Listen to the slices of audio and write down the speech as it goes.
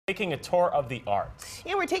Taking a tour of the arts.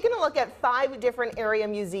 Yeah, we're taking a look at 5 different area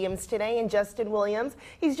museums today, and Justin Williams,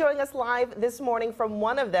 he's joining us live this morning from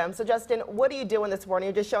one of them. So Justin, what are you doing this morning?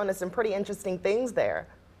 You're just showing us some pretty interesting things there.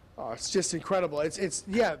 Oh, it's just incredible.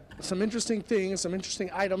 Yeah, some interesting things, some interesting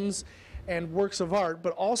items and works of art,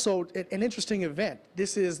 but also an interesting event.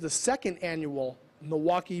 This is the 2nd annual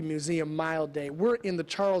Milwaukee Museum Mile Day. We're in the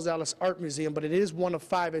Charles Allis Art Museum, but it is one of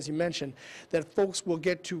 5, as you mentioned, that folks will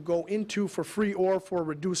get to go into for free or for a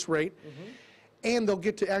reduced rate. And they'll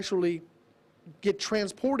get to actually get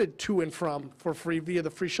transported to and from for free via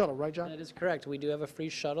the free shuttle, right, John? That is correct. We do have a free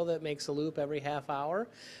shuttle that makes a loop every half hour.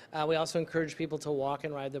 We also encourage people to walk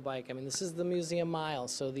and ride their bike. I mean, this is the Museum Mile,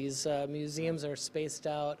 so these museums are spaced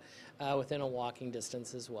out within a walking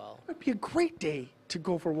distance as well. It would be a great day to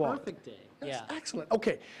go for a walk. Perfect day. That's Yeah. excellent.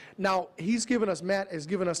 Okay, now Matt has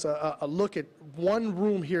given us a look at one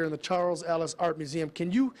room here in the Charles Allis Art Museum.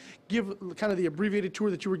 Can you give kind of the abbreviated tour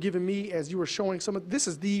that you were giving me as you were showing some of, this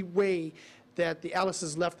is the way that the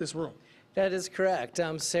Allises left this room? That is correct.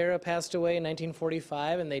 Sarah passed away in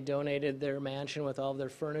 1945, and they donated their mansion with all of their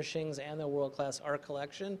furnishings and their world-class art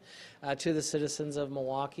collection to the citizens of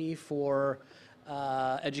Milwaukee for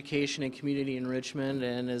education and community enrichment,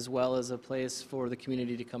 and as well as a place for the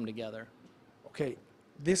community to come together. Okay,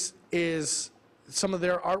 this is some of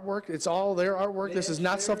their artwork. It's all their artwork. This is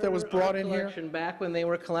not stuff that was brought in here. Back when they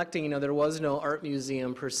were collecting, there was no art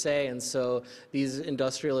museum per se, and so these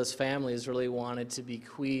industrialist families really wanted to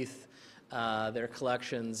bequeath their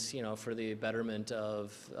collections, for the betterment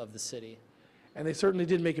of the city. And they certainly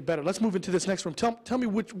did make it better. Let's move into this next room. Tell me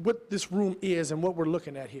what this room is and what we're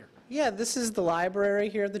looking at here. Yeah, this is the library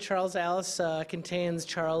here at the Charles Allis. Contains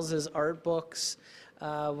Charles's art books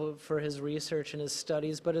for his research and his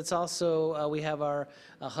studies, but it's also, we have our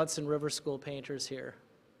Hudson River School painters here.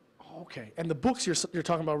 Okay, and the books you're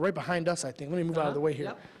talking about right behind us, I think. Let me move out of the way here.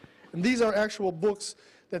 Yep. And these are actual books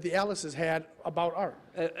that the Allises had about art.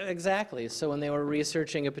 Exactly. So when they were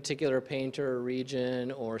researching a particular painter or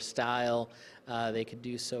region or style, they could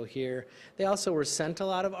do so here. They also were sent a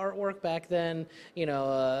lot of artwork back then.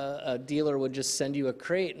 A dealer would just send you a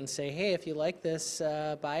crate and say, hey, if you like this,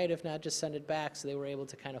 buy it. If not, just send it back. So they were able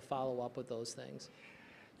to kind of follow up with those things.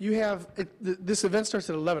 You have, this event starts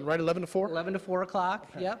at 11, right? 11 to 4? 11 to 4 o'clock,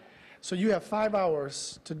 okay. Yep. So you have 5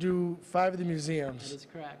 hours to do 5 of the museums. That is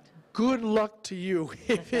correct. Good luck to you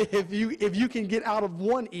if you can get out of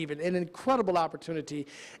one even. An incredible opportunity.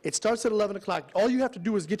 It starts at 11 o'clock. All you have to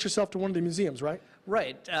do is get yourself to one of the museums, right?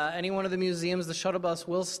 Right. Any one of the museums, the shuttle bus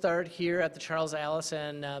will start here at the Charles Allis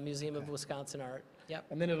and Museum of Wisconsin Art. Yep.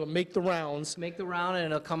 And then it'll make the rounds. Make the round, and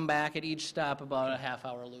it'll come back at each stop about a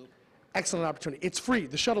half-hour loop. Excellent opportunity. It's free.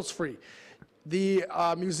 The shuttle's free. The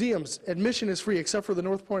museums, admission is free except for the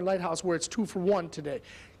North Point Lighthouse where it's 2 for 1 today.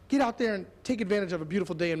 Get out there and take advantage of a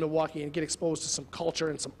beautiful day in Milwaukee and get exposed to some culture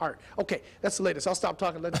and some art. Okay, that's the latest. I'll stop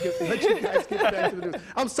talking. Let you guys get back to the news.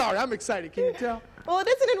 I'm sorry. I'm excited. Can you tell? Well, it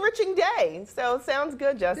is an enriching day, so sounds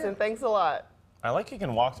good, Justin. Yeah. Thanks a lot. I like you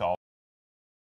can walk to all